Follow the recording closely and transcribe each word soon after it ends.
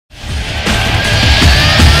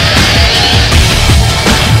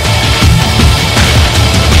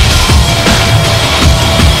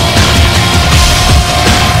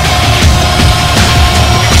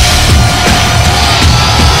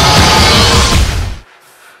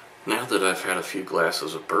that I've had a few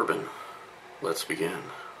glasses of bourbon, let's begin.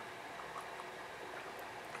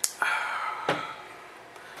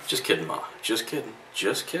 Just kidding, Ma. Just kidding.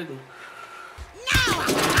 Just kidding. No!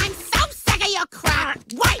 I'm so sick of your crap!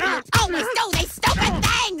 Why do you always do these stupid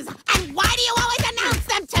things? And why do you always announce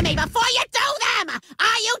them to me before you do them?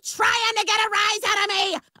 Are you trying to get a rise out of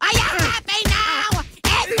me? Are you happy now?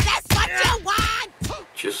 Is this what you want?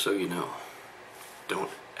 Just so you know,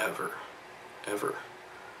 don't ever, ever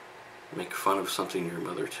make fun of something your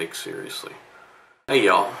mother takes seriously. Hey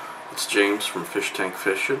y'all, it's James from Fish Tank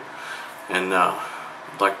Fishing, and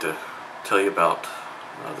I'd like to tell you about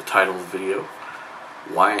the title of the video,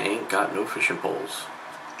 Why I Ain't Got No Fishing Poles.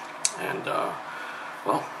 And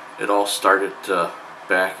well, it all started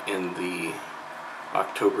back in the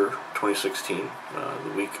October 2016,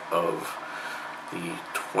 the week of the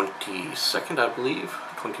 22nd, I believe,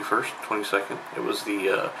 21st, 22nd. It was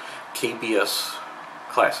the KBS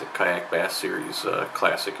Classic, Kayak Bass Series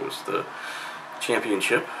Classic. It was the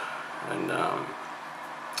championship, and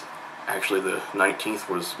actually the 19th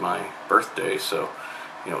was my birthday, so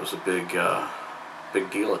you know, it was a big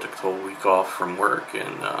deal. I took the whole week off from work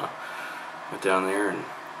and went down there and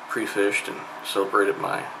pre-fished and celebrated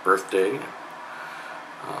my birthday.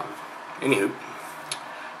 Anywho,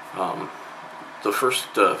 the first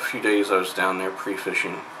few days I was down there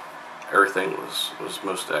pre-fishing, everything was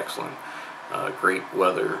most excellent. Great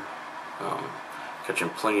weather, catching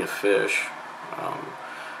plenty of fish.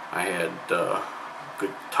 I had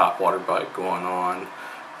good topwater bite going on,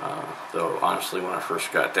 though honestly when I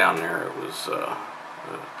first got down there it was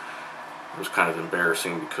kind of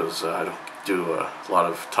embarrassing because I don't do a lot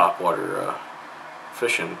of topwater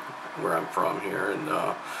fishing where I'm from here, and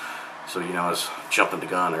so you know I was jumping the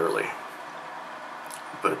gun early.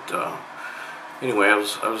 But anyway, I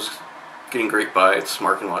was getting great bites,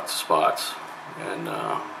 marking lots of spots, and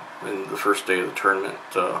then the first day of the tournament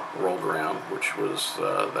rolled around, which was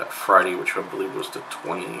that Friday, which I believe was the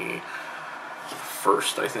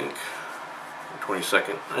 21st, I think, or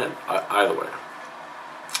 22nd, and either way,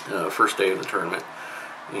 first day of the tournament,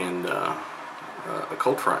 and a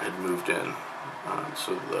cold front had moved in,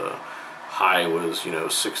 so the high was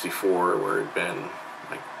 64, where it had been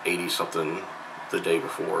like 80 something the day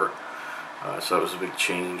before, so that was a big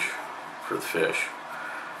change for the fish.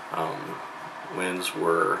 Winds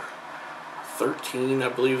were 13, I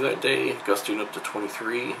believe, that day, gusting up to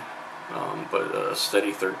 23, but a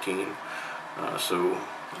steady 13. So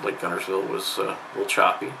Lake Guntersville was a little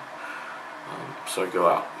choppy. So I go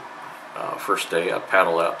out. First day, I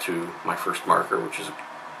paddle out to my first marker, which is a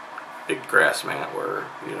big grass mat where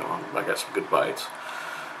I got some good bites.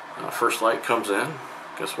 First light comes in.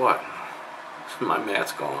 Guess what? My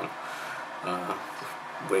mat's gone.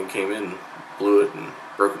 Wind came in, blew it, and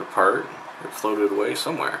broke it apart. It floated away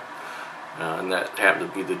somewhere, and that happened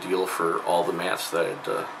to be the deal for all the mats that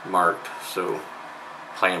I'd marked. So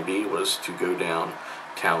plan B was to go down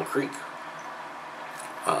Town Creek.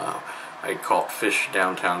 I caught fish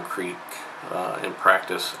down Town Creek in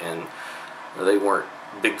practice, and they weren't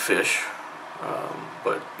big fish,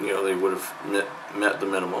 but they would have met the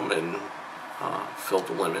minimum and filled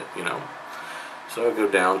the limit. So I go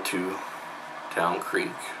down to Town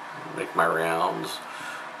Creek, make my rounds,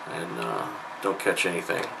 and don't catch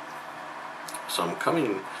anything. So I'm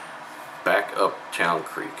coming back up Town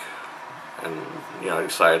Creek, and I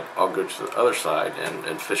decide I'll go to the other side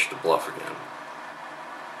and fish the bluff again.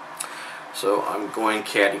 So I'm going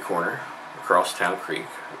caddy corner across Town Creek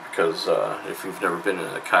because if you've never been in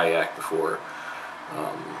a kayak before,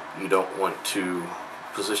 you don't want to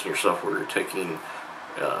position yourself where you're taking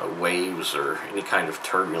waves or any kind of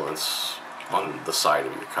turbulence on the side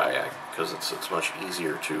of your kayak, because it's much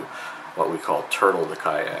easier to what we call turtle the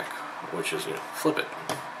kayak, which is flip it.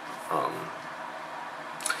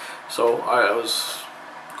 So I was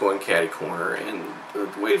going caddy corner, and the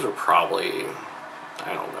waves were probably,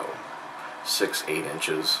 I don't know, 6-8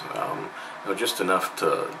 inches, just enough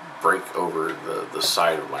to break over the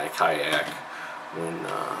side of my kayak when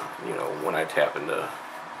I'd happen to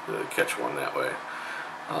catch one that way.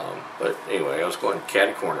 But anyway, I was going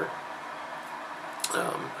caddy corner,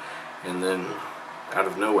 and then out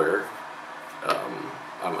of nowhere,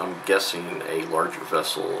 I'm guessing a larger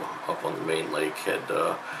vessel up on the main lake had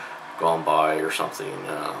gone by or something,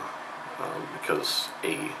 because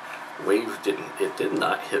a wave did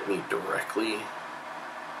not hit me directly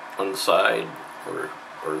on the side or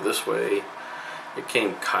this way. It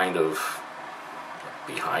came kind of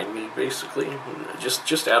behind me, basically,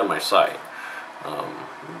 just out of my sight.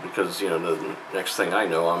 Because the next thing I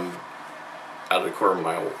know, I'm out of the corner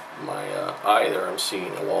of my eye there. I'm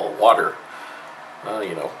seeing a wall of water,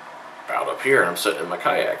 about up here, and I'm sitting in my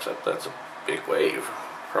kayak. That's a big wave,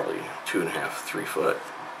 probably 2.5, 3 foot.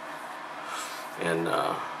 And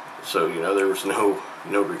so, you know, there was no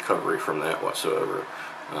recovery from that whatsoever.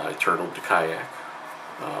 I turtled the kayak.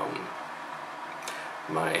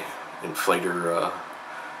 My inflator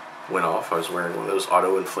went off. I was wearing one of those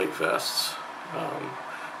auto inflate vests.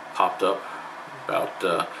 Popped up.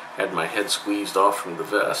 Had my head squeezed off from the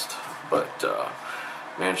vest, but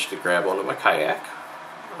managed to grab onto my kayak.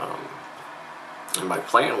 And my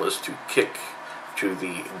plan was to kick to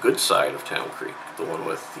the good side of Town Creek, the one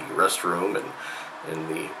with the restroom and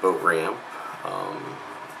the boat ramp.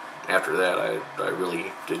 After that, I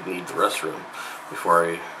really did need the restroom before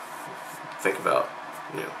I think about,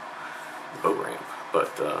 you know, the boat ramp.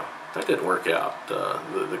 But that didn't work out.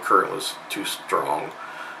 The current was too strong.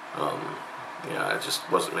 Yeah, I just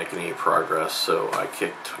wasn't making any progress, so I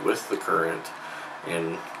kicked with the current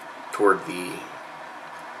and toward the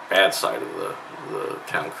bad side of the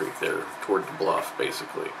Town Creek there, toward the bluff,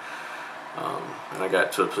 basically. And I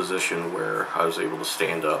got to a position where I was able to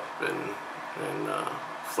stand up and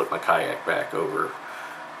flip my kayak back over.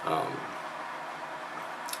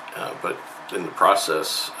 But in the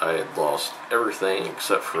process, I had lost everything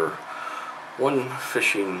except for one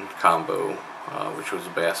fishing combo, which was a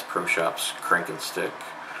Bass Pro Shops crank and stick,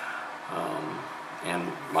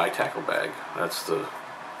 and my tackle bag. That's the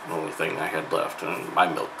only thing I had left, and my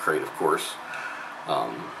milk crate, of course.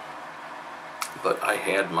 But I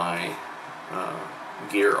had my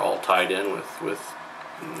gear all tied in with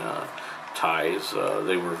ties.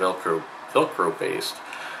 They were Velcro based,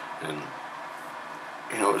 and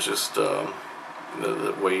you know, it was just the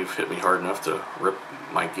wave hit me hard enough to rip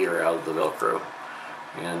my gear out of the Velcro,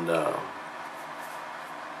 and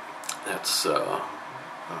that's you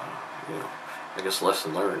know, I guess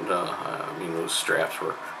lesson learned. I mean, those straps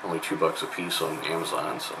were only $2 a piece on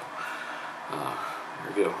Amazon, so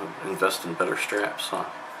there you go. Invest in better straps, huh?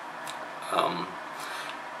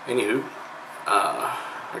 Anywho,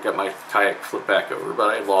 I got my kayak flipped back over, but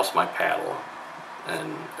I had lost my paddle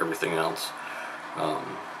and everything else.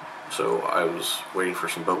 So I was waiting for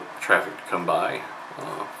some boat traffic to come by.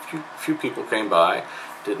 Few people came by,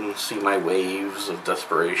 didn't see my waves of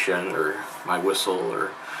desperation or my whistle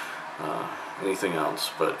or anything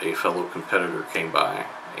else, but a fellow competitor came by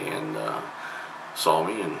and saw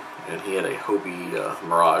me, and he had a Hobie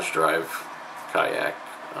Mirage Drive kayak,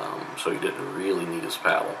 so he didn't really need his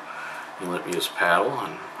paddle. He lent me his paddle,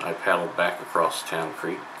 and I paddled back across Town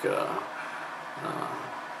Creek,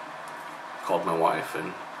 called my wife,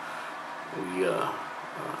 and we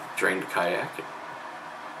drained the kayak, and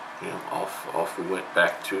you know, off we went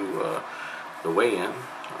back to the weigh-in.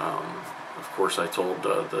 Of course, I told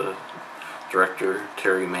the director,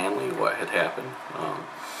 Terry Manley, what had happened.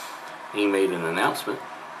 He made an announcement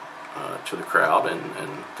to the crowd,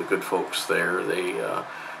 and the good folks there, they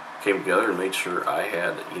came together and made sure I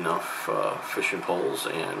had enough fishing poles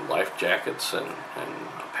and life jackets and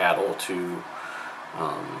a paddle to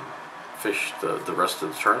fish the rest of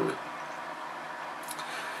the tournament.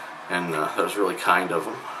 And that was really kind of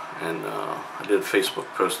them. And I did a Facebook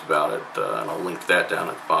post about it, and I'll link that down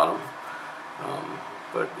at the bottom.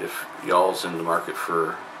 But if y'all's in the market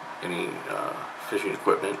for any fishing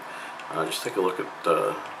equipment, just take a look at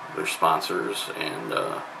their sponsors and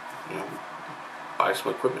you know, buy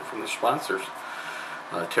some equipment from their sponsors.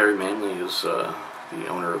 Terry Manley is the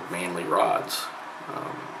owner of Manley Rods.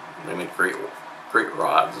 They make great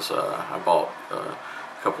rods. I bought a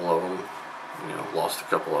couple of them. You know, lost a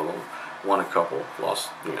couple of them. Won a couple. Lost.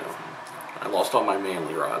 You know, I lost all my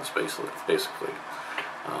Manley rods basically.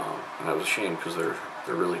 And that was a shame because they're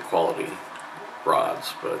really quality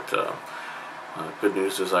rods. But good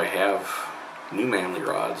news is I have new Manley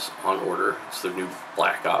rods on order. It's their new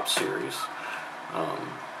Black Ops series,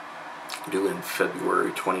 due in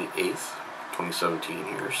February 28th, 2017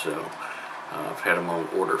 here. So I've had them on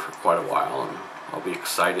order for quite a while, and I'll be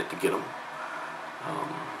excited to get them.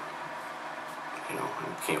 You know,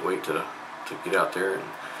 I can't wait to get out there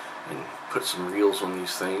and put some reels on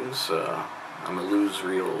these things. I'm a lose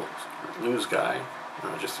guy,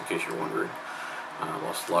 just in case you're wondering. I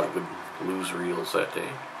lost a lot of good lose reels that day.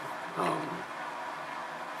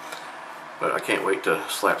 But I can't wait to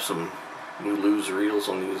slap some new lose reels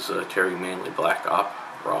on these Terry Manley Black Ops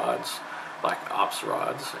rods,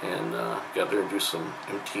 and get there and do some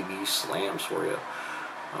MTB slams for you.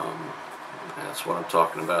 That's what I'm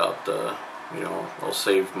talking about. You know, I'll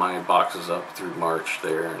save my boxes up through March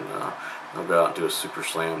there, and I'll go out and do a super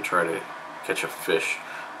slam, try to catch a fish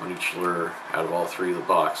on each lure out of all 3 of the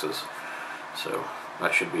boxes. So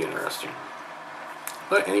that should be interesting.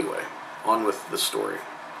 But anyway, on with the story.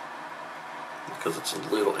 because it's a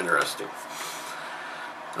little interesting.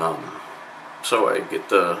 So I get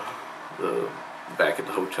the back at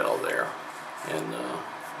the hotel there, and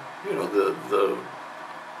the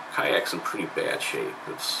kayak's in pretty bad shape.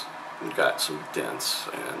 It's got some dents,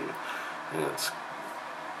 and it's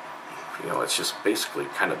it's just basically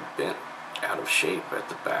kind of bent out of shape at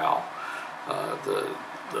the bow.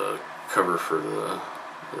 The cover for the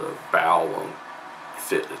bow won't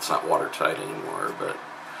fit. It's not watertight anymore, but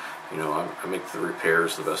I make the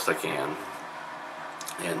repairs the best I can.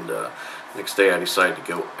 And next day I decided to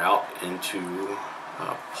go out into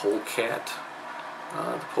Polecat,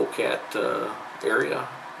 the Polecat area.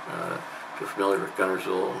 If you're familiar with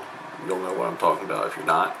Guntersville, you'll know what I'm talking about. If you're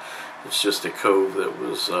not, it's just a cove that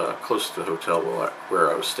was close to the hotel where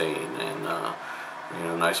I was staying, and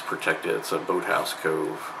nice protected. It's a boathouse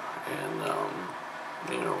cove, and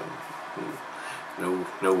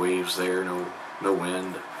no waves there, no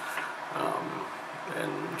wind,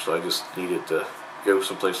 and so I just needed to go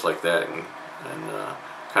someplace like that and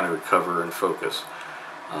kind of recover and focus.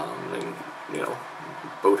 And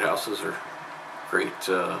boathouses are great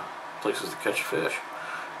places to catch fish.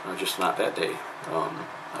 Just not that day.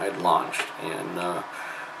 I had launched, and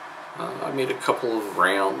I made a couple of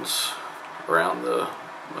rounds around the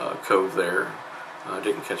cove there. I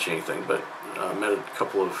didn't catch anything, but met a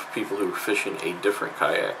couple of people who were fishing a different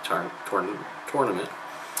kayak tournament,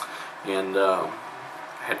 and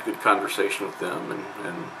had a good conversation with them,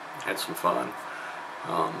 and had some fun.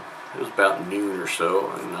 It was about noon or so,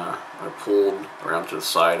 and I pulled around to the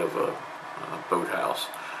side of a boathouse,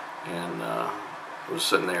 and was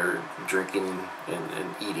sitting there drinking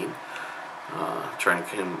and eating, trying to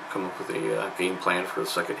come up with a game plan for the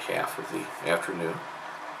second half of the afternoon.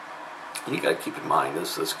 And you got to keep in mind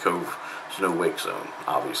this cove is no wake zone,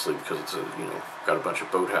 obviously, because it's got a bunch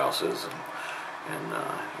of boathouses, and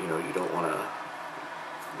you don't want to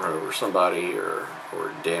run over somebody or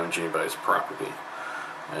damage anybody's property.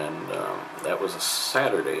 And that was a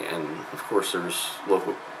Saturday, and of course there's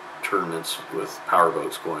local tournaments with power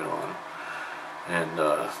boats going on, and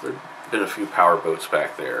there'd been a few power boats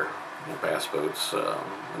back there, bass boats,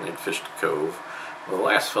 and they'd fished a cove. Well, the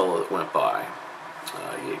last fellow that went by,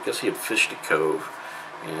 I guess he had fished a cove,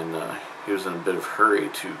 and he was in a bit of a hurry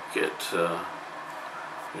to get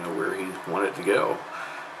where he wanted to go.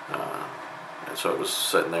 And so I was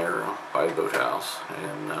sitting there by the boathouse,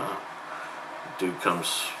 and dude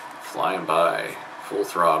comes flying by, full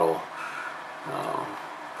throttle,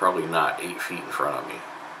 probably not 8 feet in front of me.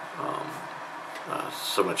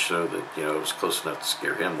 So much so that it was close enough to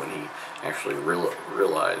scare him when he actually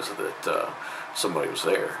realized that somebody was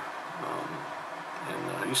there,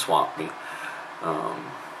 and he swamped me.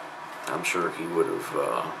 I'm sure he would have.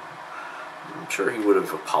 I'm sure he would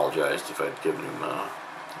have apologized if I'd given him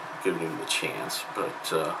the chance,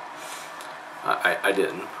 but I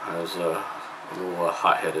didn't. I was a little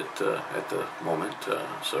hot-headed at the moment,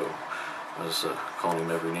 so I was calling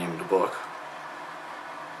him every name in the book.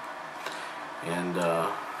 And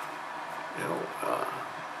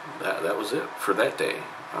that was it for that day.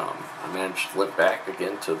 I managed to limp back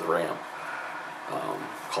again to the ramp.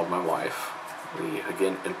 Called my wife. We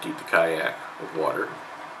again emptied the kayak of water.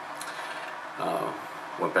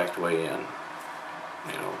 Went back to weigh in.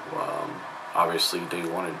 Obviously day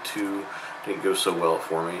 1 and 2 didn't go so well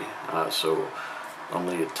for me, so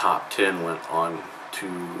only the top 10 went on to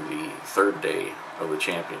the third day of the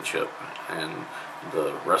championship, and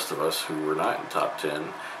the rest of us who were not in the top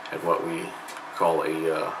 10 had what we call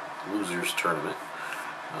a losers tournament.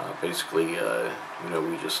 Basically,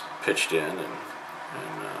 we just pitched in, and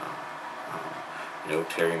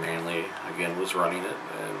Terry Manley again was running it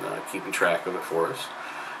and keeping track of it for us.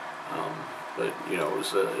 But it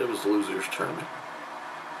was the losers tournament,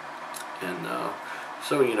 and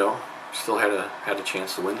so still had a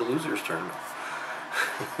chance to win the losers tournament.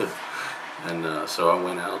 And so I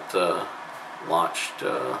went out, launched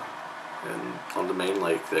on the main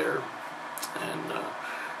lake there, and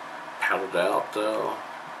paddled out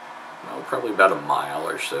probably about a mile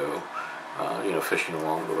or so, fishing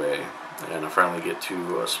along the way. And I finally get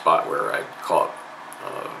to a spot where I'd caught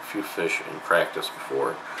a few fish in practice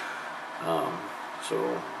before. So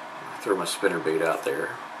I throw my spinnerbait out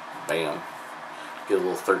there, bam, get a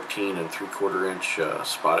little 13 3/4 inch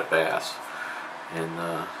spotted bass, and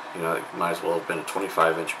it might as well have been a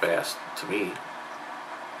 25-inch bass to me.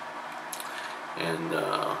 And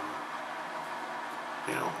I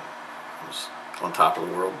was on top of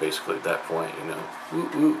the world basically at that point.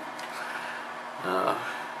 Woot woot.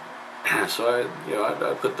 So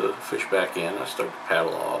I put the fish back in. I start to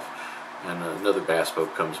paddle off, and another bass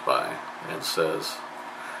boat comes by and says,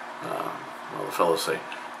 well, the fellows say,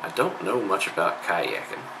 I don't know much about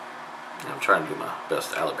kayaking. I'm trying to do my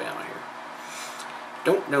best Alabama here.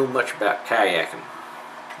 Don't know much about kayaking,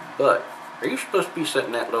 but are you supposed to be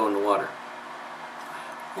sitting that low in the water?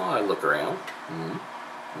 Well, I look around.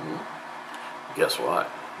 Guess what?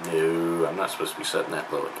 No, I'm not supposed to be sitting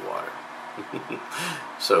that low in the water.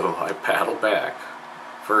 So I paddle back.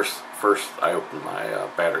 First I open my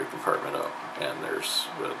battery compartment up, and there's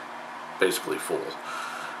basically full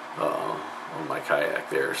on my kayak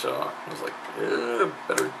there. So I was like,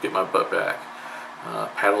 better get my butt back.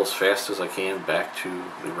 Paddle as fast as I can back to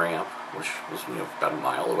the ramp, which was about a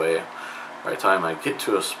mile away. By the time I get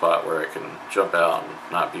to a spot where I can jump out and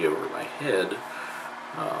not be over my head,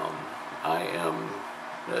 I am,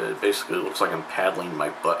 it basically looks like I'm paddling my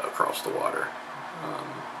butt across the water.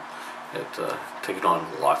 Taking on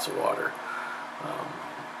lots of water.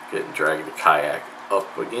 Dragging the kayak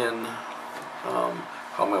up again,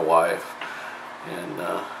 call my wife, and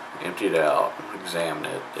empty it out, examine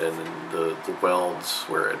it, and then the welds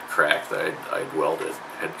where it cracked that I'd welded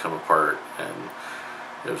had come apart, and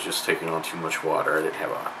it was just taking on too much water. I didn't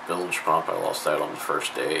have a bilge pump. I lost that on the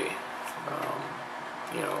first day.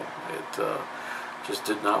 It just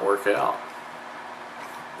did not work out.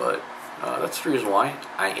 But that's the reason why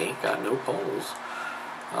I ain't got no poles.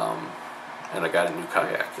 And I got a new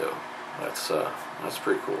kayak though. That's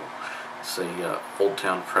pretty cool. It's a Old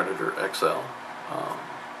Town Predator XL.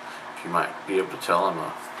 You might be able to tell, I'm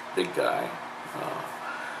a big guy,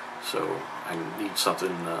 so I need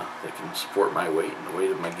something that can support my weight and the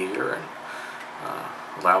weight of my gear and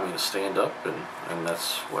allow me to stand up, and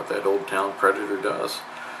that's what that Old Town Predator does.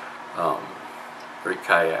 Great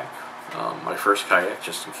kayak. My first kayak,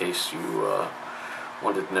 just in case you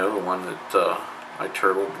wanted to know, the one that I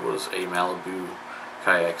turtled was a Malibu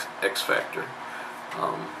Kayak X Factor,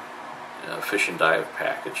 fish and dive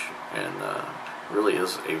package, and really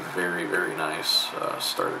is a very, very nice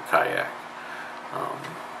starter kayak.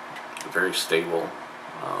 Very stable,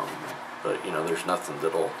 but there's nothing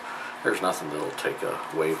that'll take a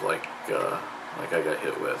wave like I got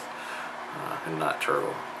hit with, and not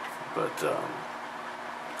turtle. But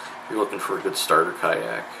if you're looking for a good starter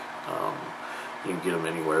kayak, you can get them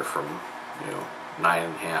anywhere from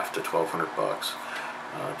 $9.5 to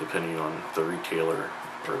 $1,200, depending on the retailer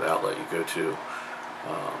or the outlet you go to.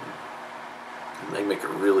 They make a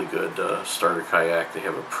really good starter kayak. They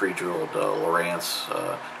have a pre-drilled Lowrance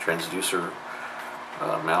transducer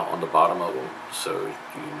mount on the bottom of them, so you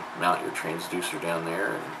can mount your transducer down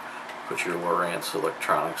there and put your Lowrance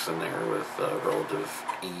electronics in there with relative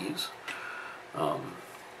ease.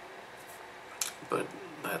 But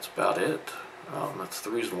that's about it. That's the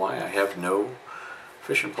reason why I have no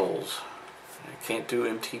fishing poles. I can't do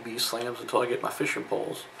MTB slams until I get my fishing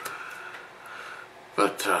poles.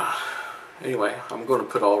 But anyway, I'm going to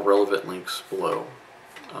put all relevant links below.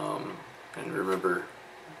 And remember,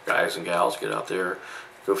 guys and gals, get out there,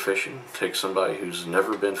 go fishing. Take somebody who's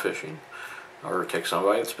never been fishing, or take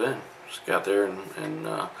somebody that's been. Just get out there and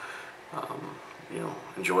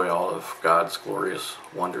enjoy all of God's glorious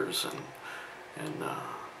wonders and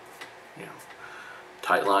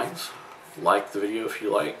tight lines. Like the video if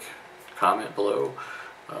you like. Comment below.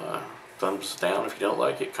 Thumbs down if you don't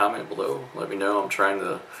like it. Comment below. Let me know. I'm trying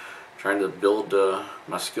to build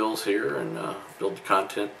my skills here and build the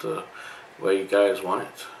content the way you guys want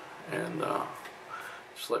it. And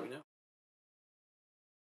just let me know.